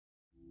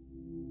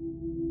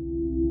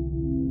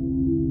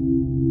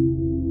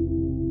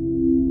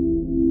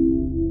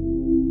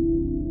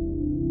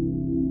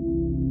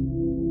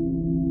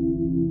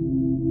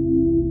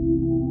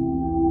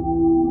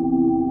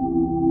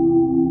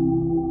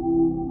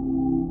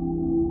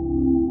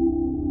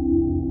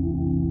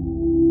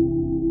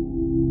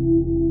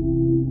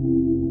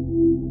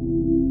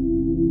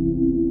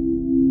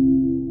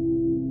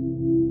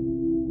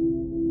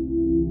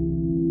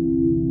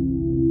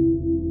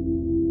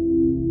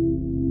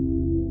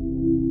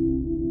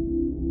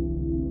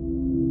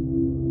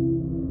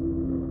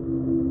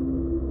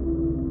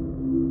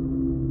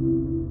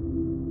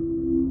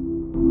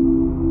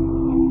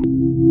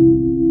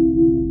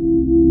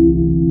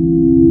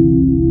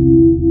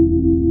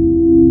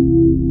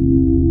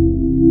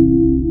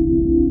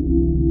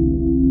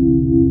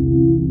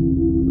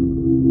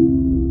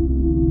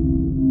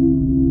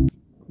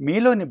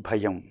మనలోని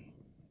భయం,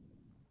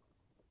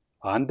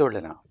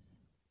 ఆందోళన,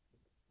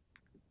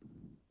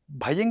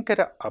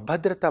 భయంకర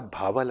అభద్రతా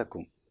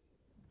భావాలకు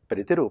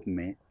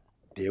ప్రతిరూపమే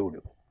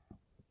దేవుడు.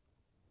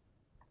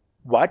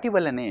 వాటి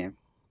వల్లనే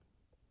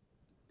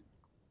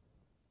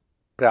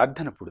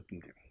ప్రార్థన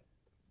పుడుతుంది.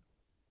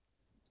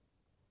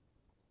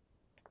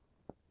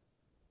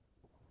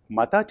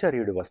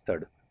 మతాచార్యుడు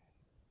వస్తాడు,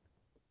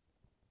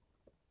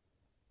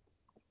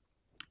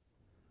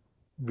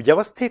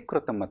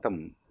 వ్యవస్థీకృత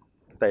మతం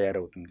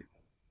తయారవుతుంది.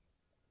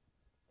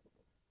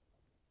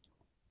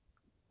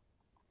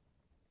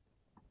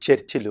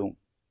 చర్చిలు,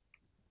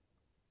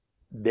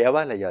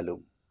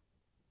 దేవాలయాలు,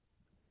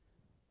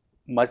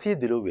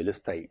 మసీదులు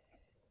వెలుస్తాయి.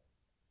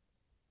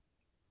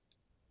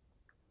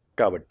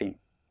 కాబట్టి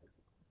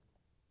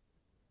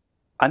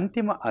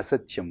అంతిమ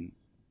అసత్యం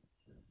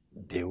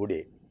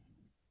దేవుడే.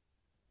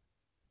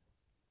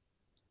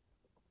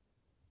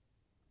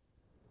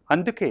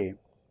 అందుకే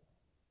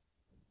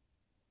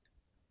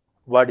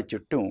వాడి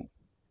చుట్టూ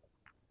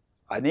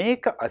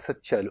అనేక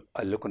అసత్యాలు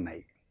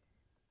అల్లుకున్నాయి.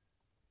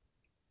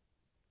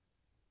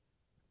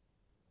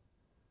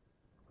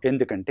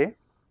 ఎందుకంటే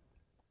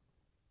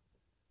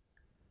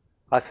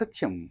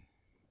అసత్యం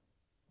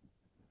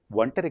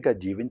ఒంటరిగా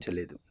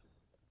జీవించలేదు.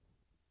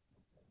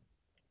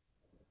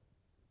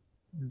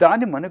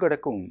 దాని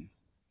మనుగడకు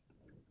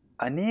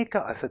అనేక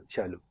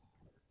అసత్యాలు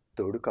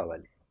తోడు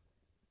కావాలి.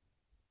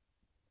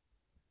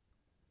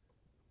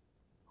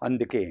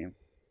 అందుకే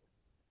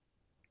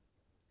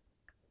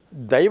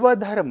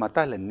దైవాధార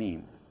మతాలన్నీ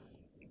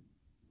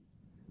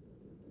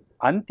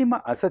అంతిమ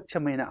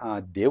అసత్యమైన ఆ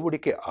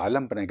దేవుడికి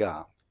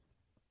ఆలంబనగా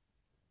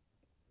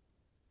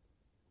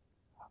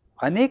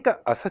అనేక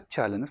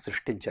అసత్యాలను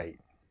సృష్టించాయి.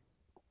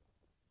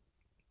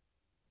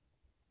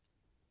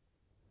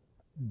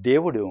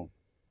 దేవుడు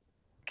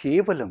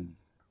కేవలం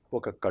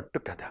ఒక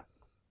కట్టుకథ.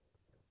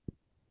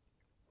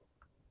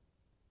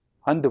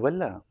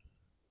 అందువల్ల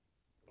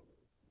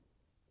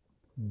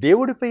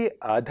దేవుడిపై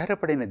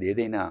ఆధారపడినది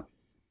ఏదైనా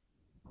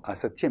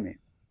అసత్యమే.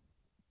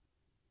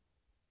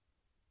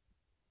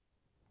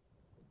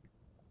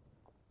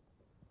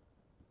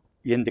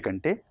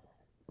 ఎందుకంటే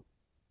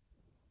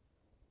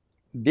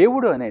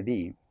దేవుడు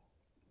అనేది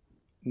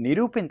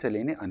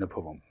నిరూపించలేని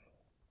అనుభవం.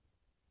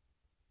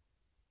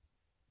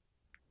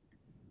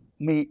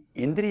 మీ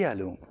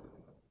ఇంద్రియాలు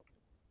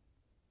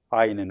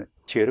ఆయనను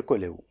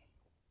చేరుకోలేవు.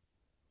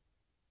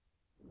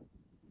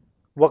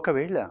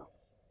 ఒకవేళ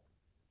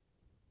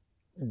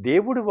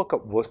దేవుడు ఒక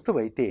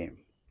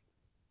వస్తువైతే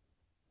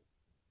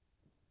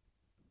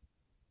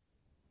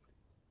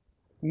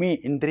మీ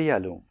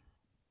ఇంద్రియాలు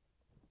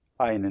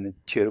ఆయనను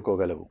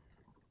చేరుకోగలవు.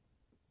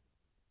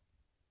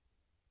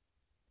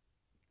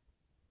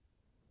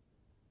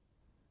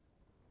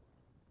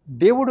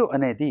 దేవుడు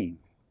అనేది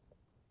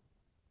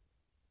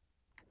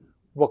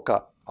ఒక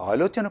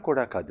ఆలోచన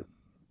కూడా కాదు.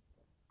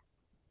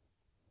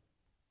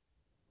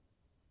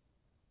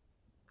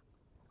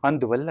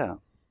 అందువల్ల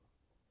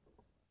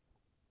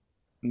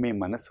మీ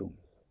మనసు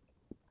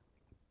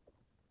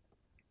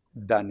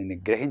దానిని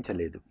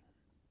గ్రహించలేదు.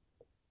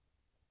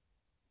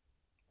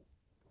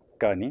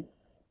 కానీ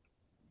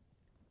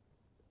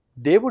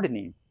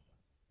దేవుడిని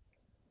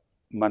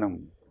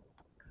మనం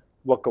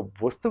ఒక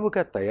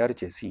వస్తువుగా తయారు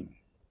చేసి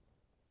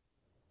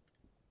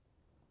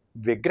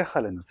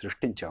విగ్రహాలను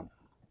సృష్టించాం.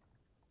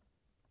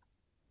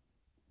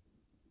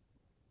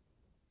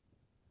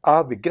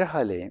 ఆ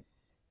విగ్రహాలే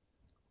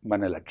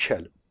మన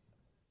లక్ష్యాలు.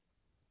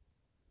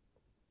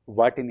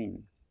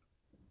 వాటిని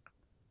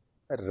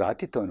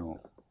రాతితోనో,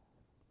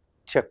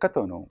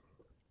 చెక్కతోనో,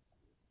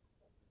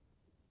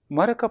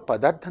 మరొక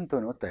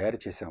పదార్థంతోనో తయారు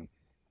చేశాం.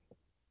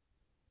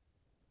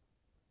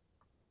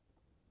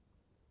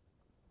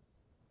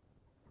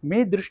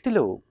 మీ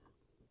దృష్టిలో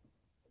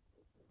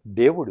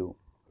దేవుడు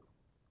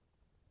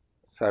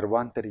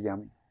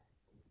సర్వాంతర్యామి,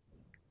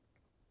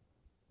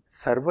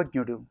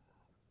 సర్వజ్ఞుడు,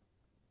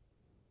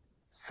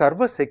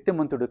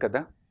 సర్వశక్తిమంతుడు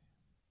కదా.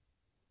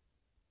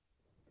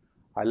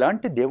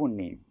 అలాంటి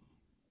దేవుణ్ణి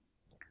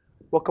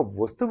ఒక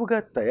వస్తువుగా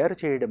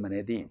తయారు చేయడం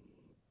అనేది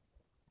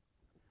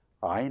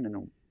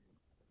ఆయనను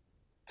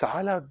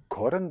చాలా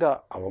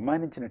ఘోరంగా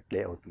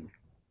అవమానించినట్లే అవుతుంది.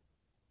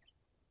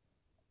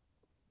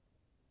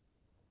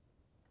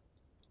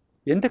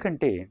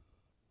 ఎందుకంటే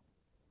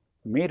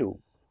మీరు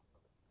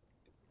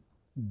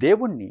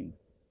దేవుణ్ణి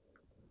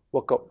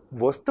ఒక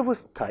వస్తువు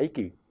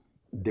స్థాయికి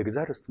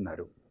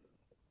దిగజారుస్తున్నారు.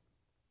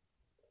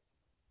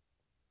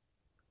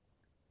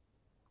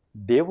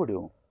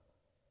 దేవుడు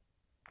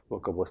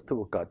ఒక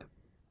వస్తువు కాదు.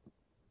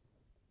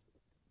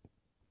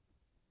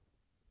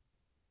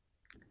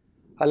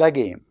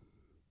 అలాగే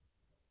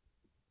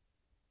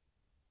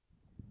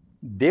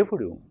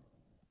దేవుడు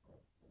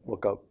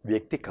ఒక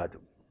వ్యక్తి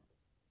కాదు.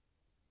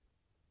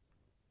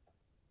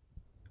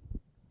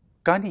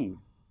 కానీ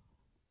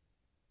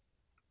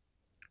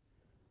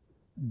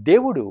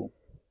దేవుడు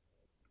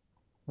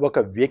ఒక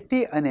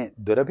వ్యక్తి అనే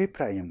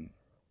దురభిప్రాయం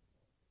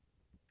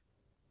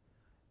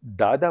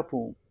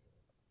దాదాపు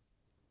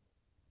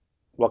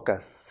ఒక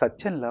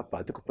సత్యంలా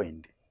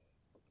పాతుకుపోయింది.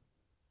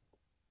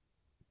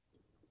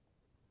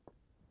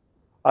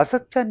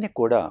 అసత్యాన్ని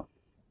కూడా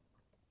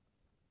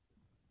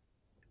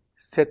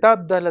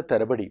శతాబ్దాల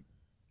తరబడి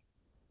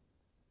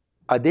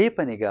అదే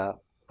పనిగా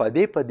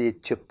పదే పదే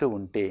చెప్తూ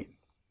ఉంటే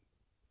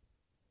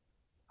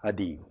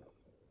అది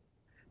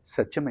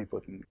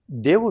సత్యమైపోతుంది.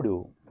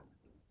 దేవుడు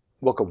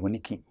ఒక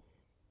ఉనికి,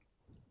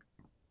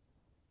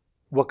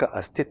 ఒక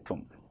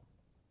అస్తిత్వం.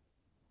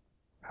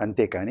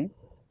 అంతేకాని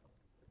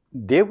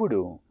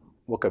దేవుడు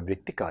ఒక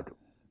వ్యక్తి కాదు.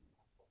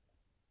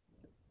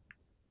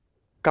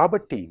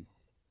 కాబట్టి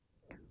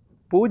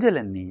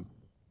పూజలన్నీ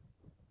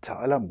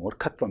చాలా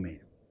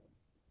మూర్ఖత్వమే.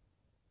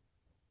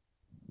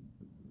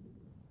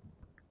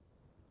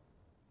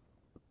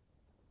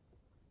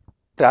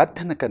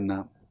 ప్రార్థన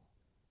కన్నా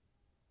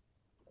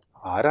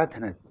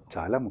ఆరాధన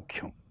చాలా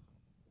ముఖ్యం.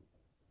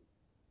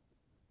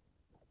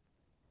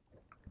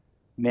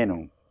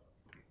 నేను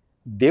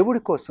దేవుడి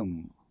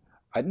కోసం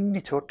అన్ని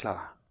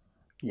చోట్ల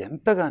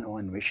ఎంతగానో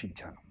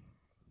అన్వేషించాను.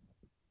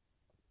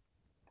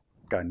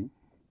 కానీ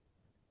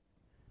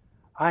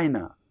ఆయన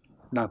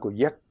నాకు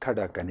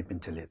ఎక్కడా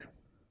కనిపించలేదు.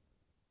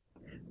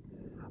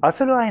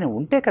 అసలు ఆయన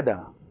ఉంటే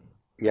కదా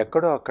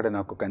ఎక్కడో అక్కడ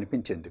నాకు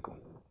కనిపించేందుకు.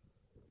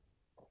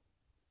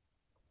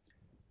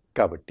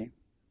 కాబట్టి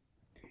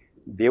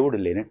దేవుడు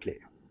లేనట్లే.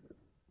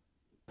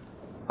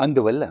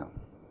 అందువల్ల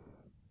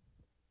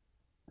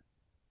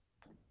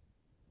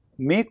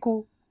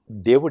మీకు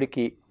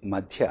దేవుడికి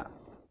మధ్య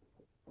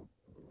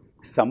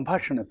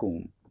సంభాషణకు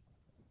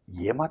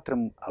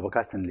ఏమాత్రం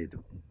అవకాశం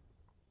లేదు.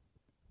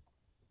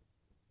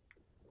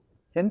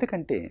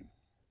 ఎందుకంటే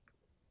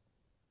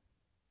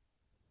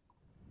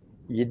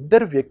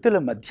ఇద్దరు వ్యక్తుల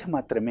మధ్య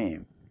మాత్రమే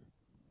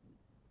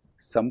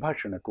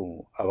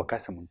సంభాషణకు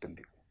అవకాశం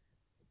ఉంటుంది.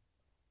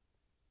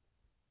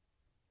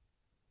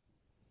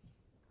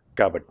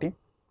 కాబట్టి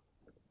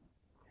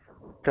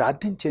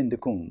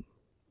ప్రార్థించేందుకు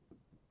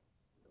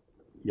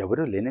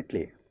ఎవరూ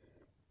లేనట్లే.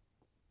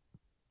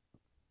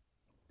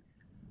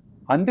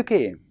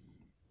 అందుకే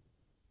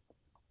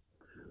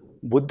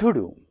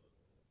బుద్ధుడు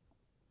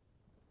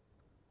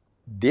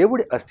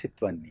దేవుడి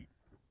అస్తిత్వాన్ని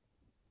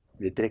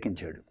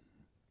వ్యతిరేకించాడు.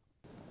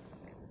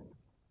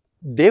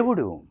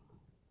 దేవుడు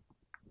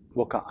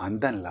ఒక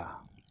అందంలా,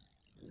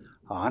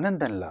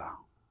 ఆనందంలా,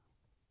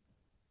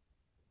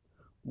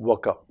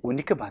 ఒక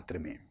ఉనికి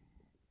మాత్రమే.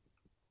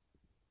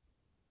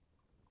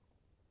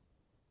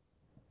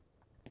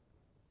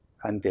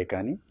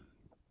 అంతేకాని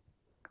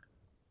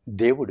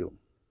దేవుడు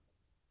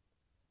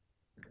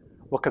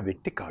ఒక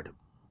వ్యక్తి కాడు.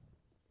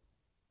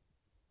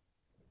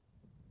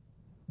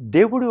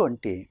 దేవుడు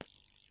అంటే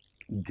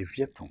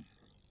దివ్యత్వం.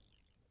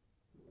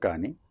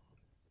 కానీ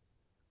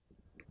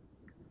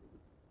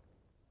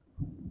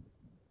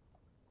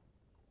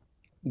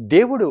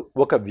దేవుడు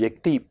ఒక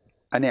వ్యక్తి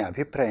అనే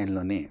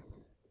అభిప్రాయంలోనే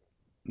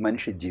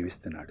మనిషి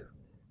జీవిస్తున్నాడు.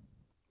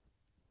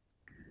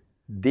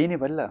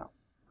 దీనివల్ల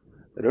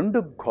రెండు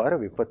ఘోర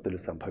విపత్తులు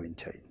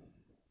సంభవించాయి.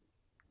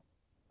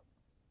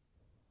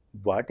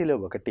 వాటిలో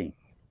ఒకటి,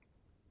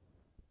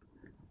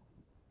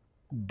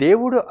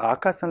 దేవుడు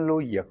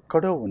ఆకాశంలో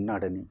ఎక్కడో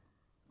ఉన్నాడని,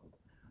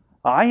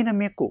 ఆయన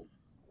మీకు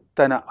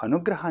తన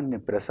అనుగ్రహాన్ని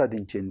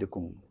ప్రసాదించేందుకు,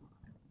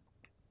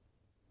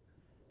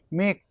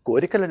 మీ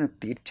కోరికలను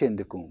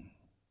తీర్చేందుకు,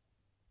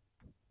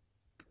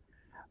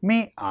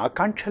 మీ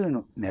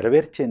ఆకాంక్షలను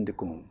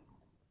నెరవేర్చేందుకు,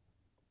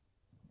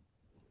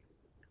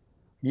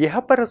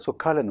 ఇహపర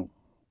సుఖాలను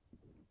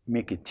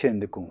మీకు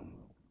ఇచ్చేందుకు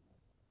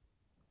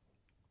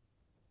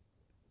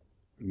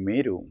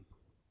మీరు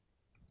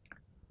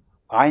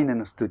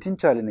ఆయనను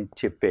స్తుతించాలని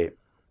చెప్పే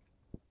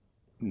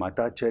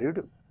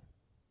మతాచార్యుడు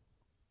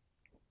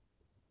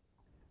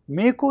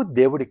మీకు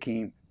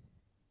దేవుడికి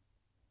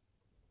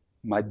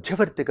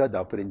మధ్యవర్తిగా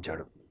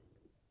దాపురించాడు.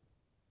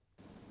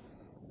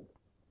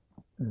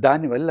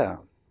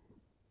 దానివల్ల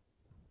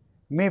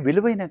మీ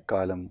విలువైన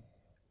కాలం,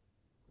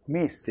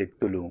 మీ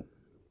శక్తులు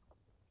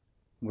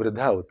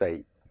వృధా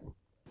అవుతాయి.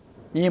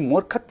 ఈ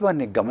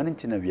మూర్ఖత్వాన్ని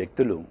గమనించిన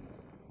వ్యక్తులు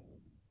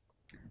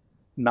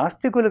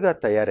నాస్తికులుగా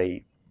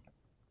తయారై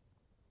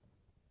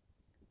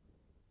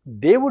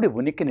దేవుడి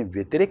ఉనికిని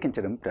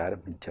వ్యతిరేకించడం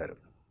ప్రారంభించారు.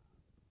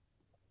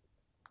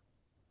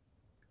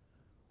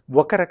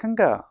 ఒక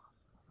రకంగా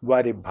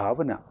వారి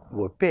భావన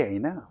ఒప్పే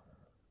అయినా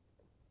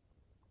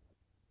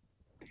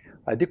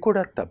అది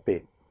కూడా తప్పే.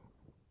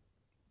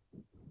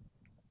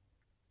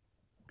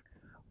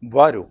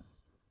 వారు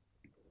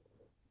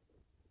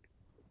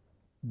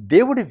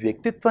దేవుడి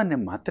వ్యక్తిత్వాన్ని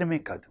మాత్రమే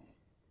కాదు,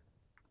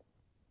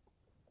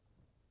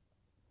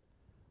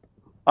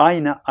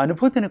 ఆయన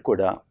అనుభూతిని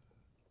కూడా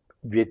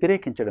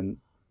వ్యతిరేకించడం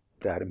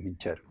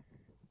ప్రారంభించారు.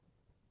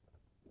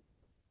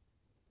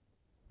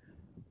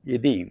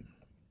 ఇది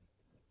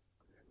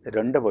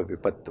రెండవ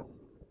విపత్తు.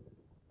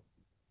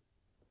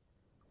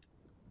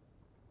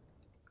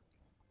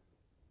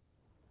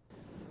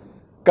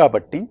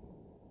 కాబట్టి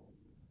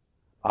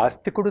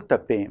ఆస్తికుడు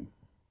తప్పే,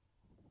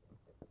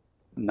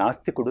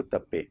 నాస్తికుడు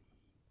తప్పే.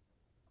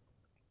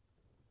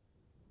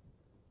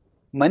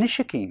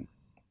 మనిషికి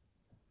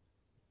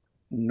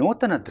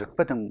నూతన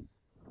దృక్పథం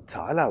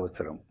చాలా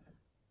అవసరం.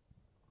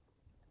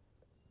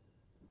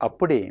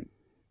 అప్పుడే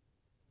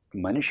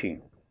మనిషి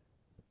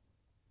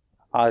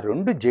ఆ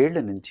 2 జైళ్ల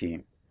నుంచి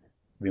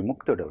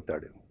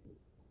విముక్తుడవుతాడు.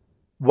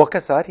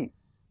 ఒకసారి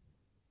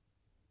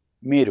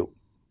మీరు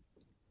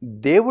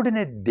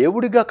దేవుడిని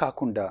దేవుడిగా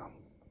కాకుండా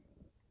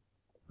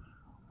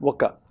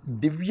ఒక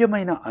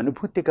దివ్యమైన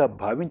అనుభూతిగా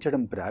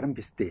భావించడం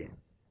ప్రారంభిస్తే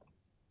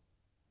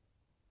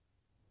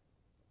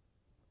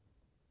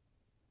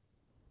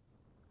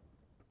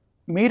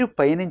మీరు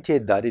పయనించే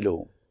దారిలో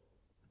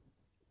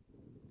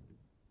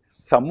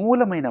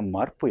సమూలమైన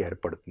మార్పు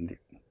ఏర్పడుతుంది.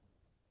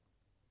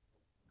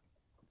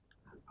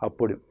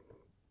 అప్పుడు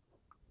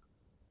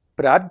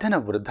ప్రార్థన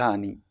వృధా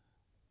అని,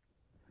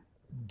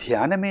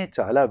 ధ్యానమే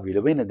చాలా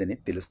విలువైనదని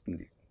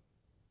తెలుస్తుంది.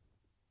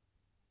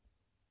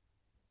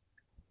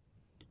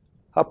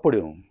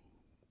 అప్పుడు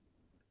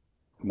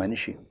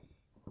మనిషి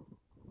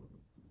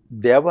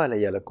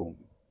దేవాలయాలకు,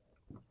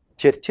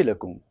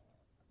 చర్చిలకు,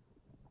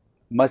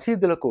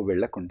 మసీదులకు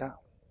వెళ్లకుండా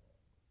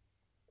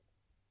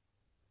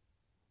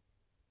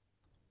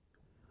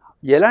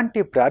ఎలాంటి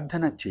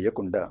ప్రార్థన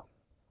చేయకుండా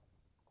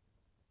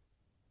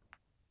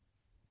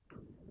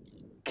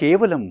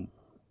కేవలం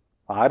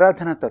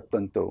ఆరాధనా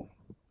తత్వంతో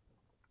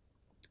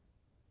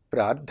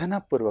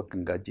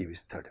ప్రార్థనాపూర్వకంగా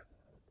జీవిస్తాడు.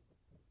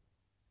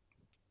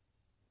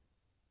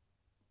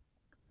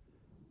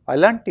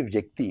 అలాంటి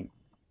వ్యక్తి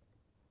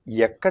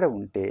ఎక్కడ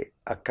ఉంటే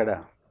అక్కడ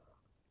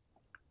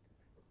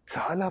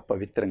చాలా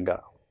పవిత్రంగా,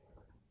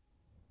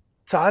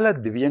 చాలా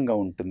దివ్యంగా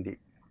ఉంటుంది.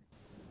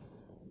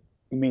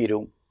 మీరు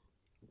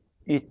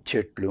ఈ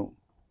చెట్లు,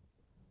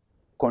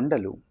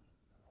 కొండలు,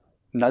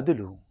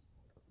 నదులు,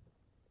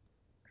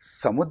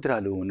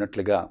 సముద్రాలు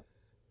ఉన్నట్లుగా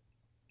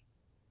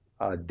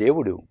ఆ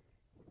దేవుడు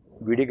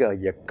విడిగా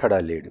ఎక్కడా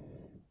లేడు.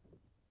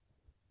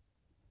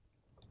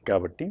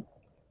 కాబట్టి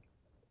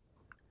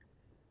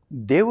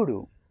దేవుడు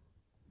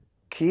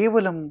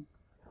కేవలం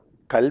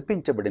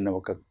కల్పించబడిన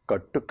ఒక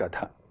కట్టు కథ.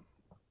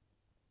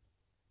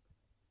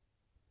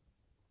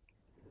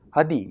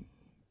 అది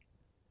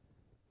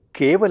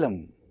కేవలం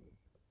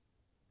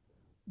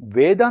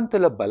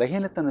వేదాంతుల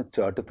బలహీనతను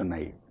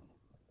చాటుతున్నాయి.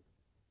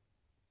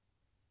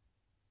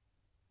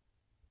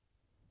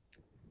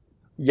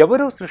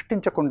 ఎవరూ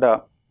సృష్టించకుండా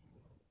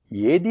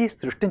ఏదీ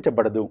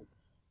సృష్టించబడదు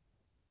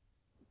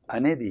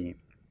అనేది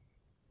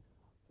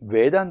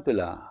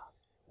వేదాంతుల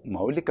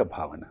మౌలిక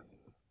భావన.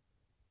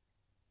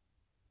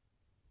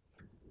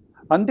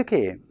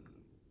 అందుకే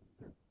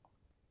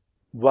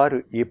వారు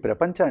ఈ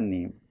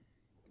ప్రపంచాన్ని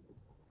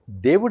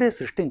దేవుడే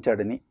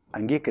సృష్టించాడని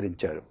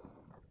అంగీకరించారు.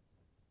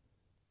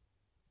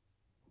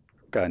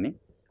 కానీ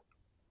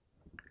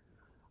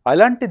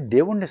అలాంటి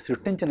దేవుణ్ణి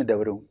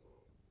సృష్టించినదెవరు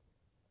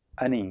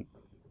అని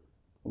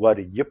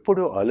వారు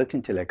ఎప్పుడూ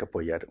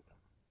ఆలోచించలేకపోయారు.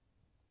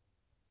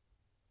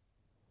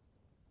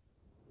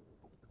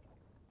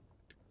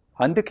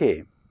 అందుకే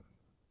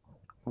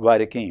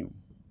వారికి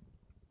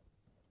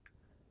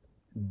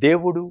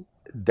దేవుడు,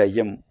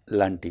 దయ్యం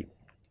లాంటి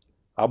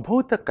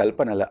అభూత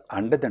కల్పనల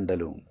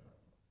అండదండలు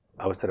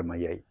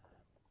అవసరమయ్యాయి.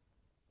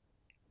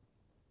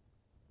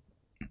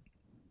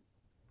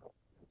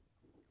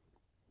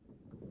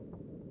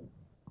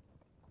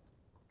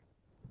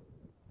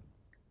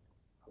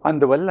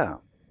 అందువల్ల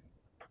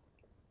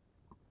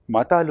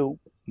మతాలు,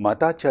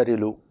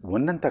 మతాచార్యులు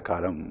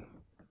ఉన్నంతకాలం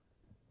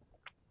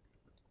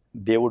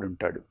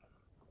దేవుడుంటాడు.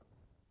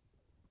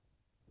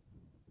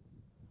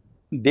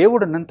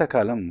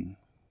 దేవుడున్నంతకాలం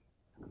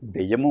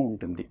దెయ్యము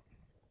ఉంటుంది.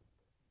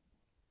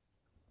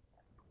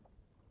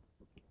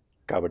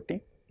 కాబట్టి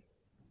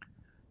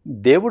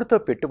దేవుడితో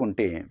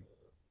పెట్టుకుంటే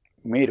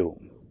మీరు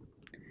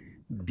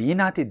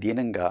దీనాతి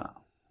దీనంగా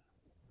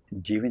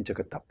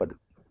జీవించక తప్పదు.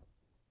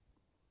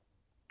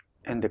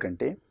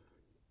 ఎందుకంటే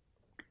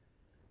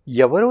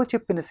ఎవరో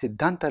చెప్పిన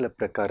సిద్ధాంతాల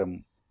ప్రకారం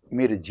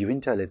మీరు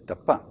జీవించాలే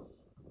తప్ప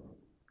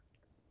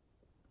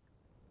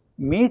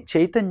మీ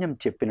చైతన్యం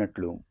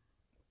చెప్పినట్లు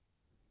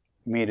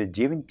మీరు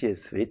జీవించే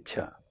స్వేచ్ఛ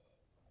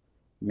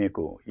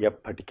మీకు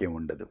ఎప్పటికీ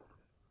ఉండదు.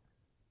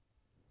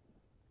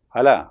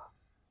 అలా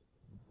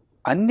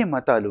అన్ని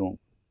మతాలు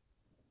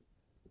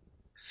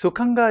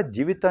సుఖంగా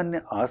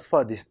జీవితాన్ని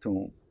ఆస్వాదిస్తూ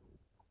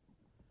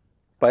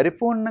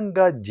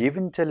పరిపూర్ణంగా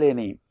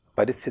జీవించలేని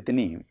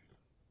పరిస్థితిని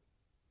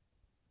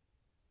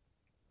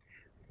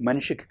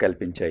మనిషికి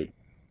కల్పించాయి.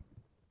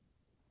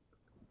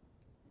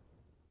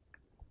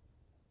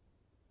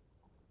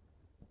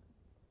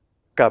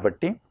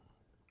 కాబట్టి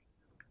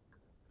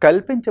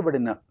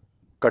కల్పించబడిన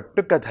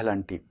కట్టుకథ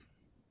లాంటి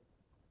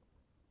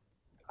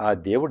ఆ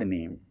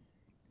దేవుడిని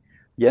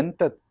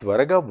ఎంత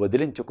త్వరగా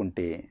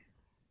వదిలించుకుంటే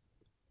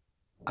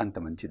అంత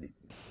మంచిది.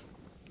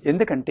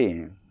 ఎందుకంటే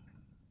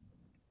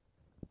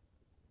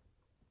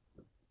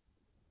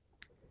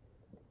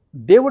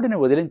దేవుడిని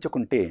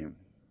వదిలించుకుంటే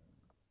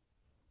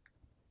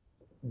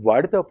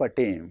వాడితో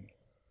పాటే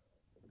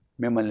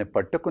మిమ్మల్ని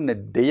పట్టుకున్న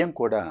దెయ్యం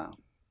కూడా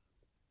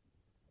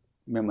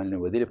మిమ్మల్ని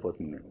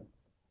వదిలిపోతుంది.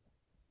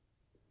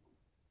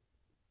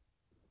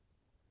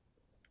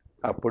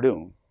 అప్పుడు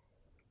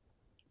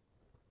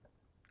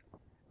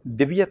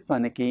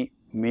దివ్యత్వానికి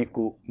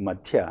మీకు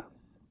మధ్య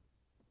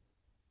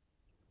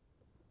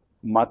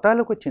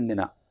మతాలకు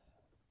చెందిన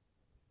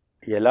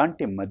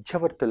ఎలాంటి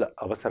మధ్యవర్తుల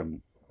అవసరం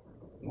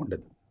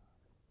ఉండదు.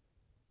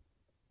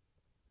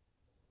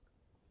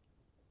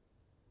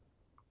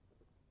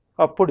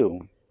 అప్పుడు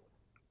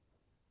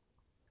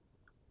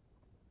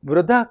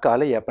వృధా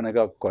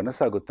కాలయాపనగా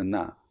కొనసాగుతున్న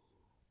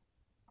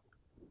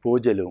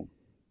పూజలు,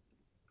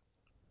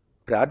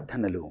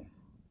 ప్రార్థనలు,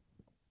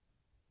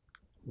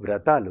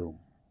 వ్రతాలు,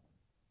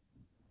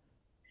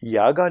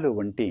 యాగాలు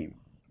వంటి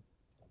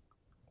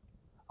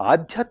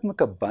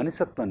ఆధ్యాత్మిక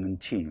బానిసత్వం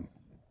నుంచి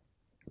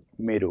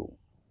మీరు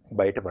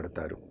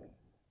బయటపడతారు.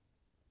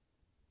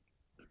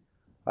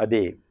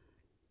 అదే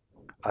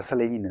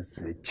అసలైన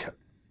స్వేచ్ఛ.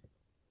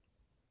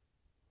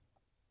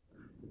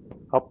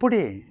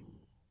 అప్పుడే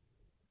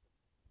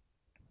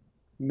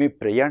మీ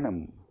ప్రయాణం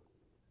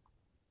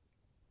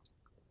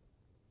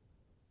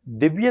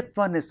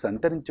దివ్యత్వాన్ని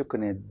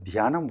సంతరించుకునే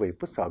ధ్యానం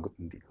వైపు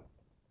సాగుతుంది.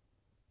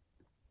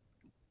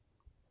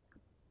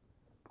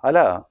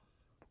 అలా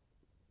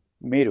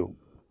మీరు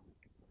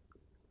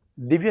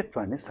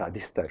దివ్యత్వాన్ని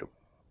సాధిస్తారు.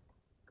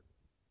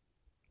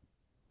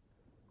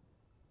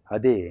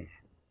 అదే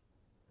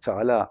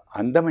చాలా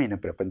అందమైన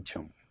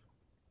ప్రపంచం.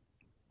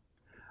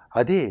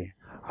 అదే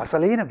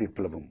అసలైన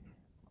విప్లవం.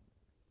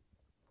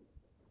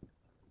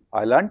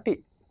 అలాంటి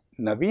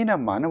నవీన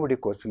మానవుడి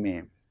కోసమే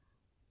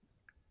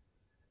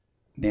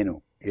నేను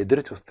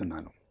ఎదురు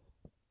చూస్తున్నాను.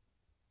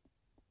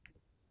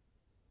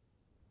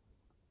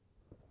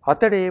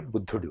 అతడే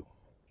బుద్ధుడు.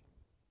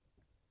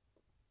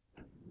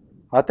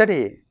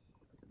 అతడే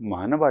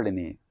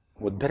మానవాళిని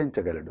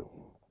ఉద్ధరించగలడు,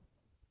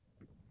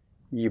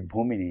 ఈ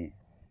భూమిని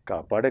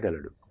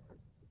కాపాడగలడు.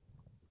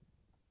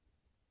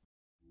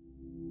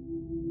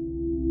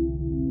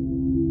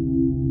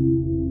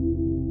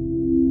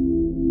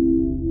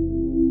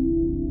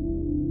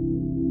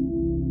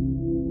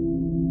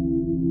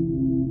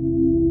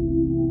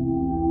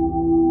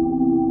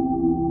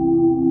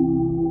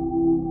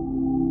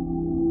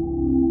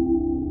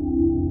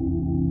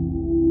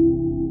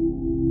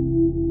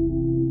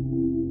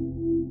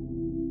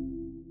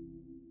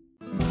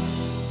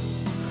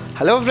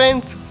 హలో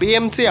ఫ్రెండ్స్,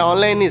 పిఎంసి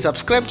ఆన్లైన్ని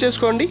సబ్స్క్రైబ్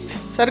చేసుకోండి.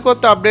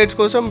 సరికొత్త అప్డేట్స్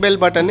కోసం బెల్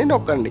బటన్ని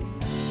నొక్కండి.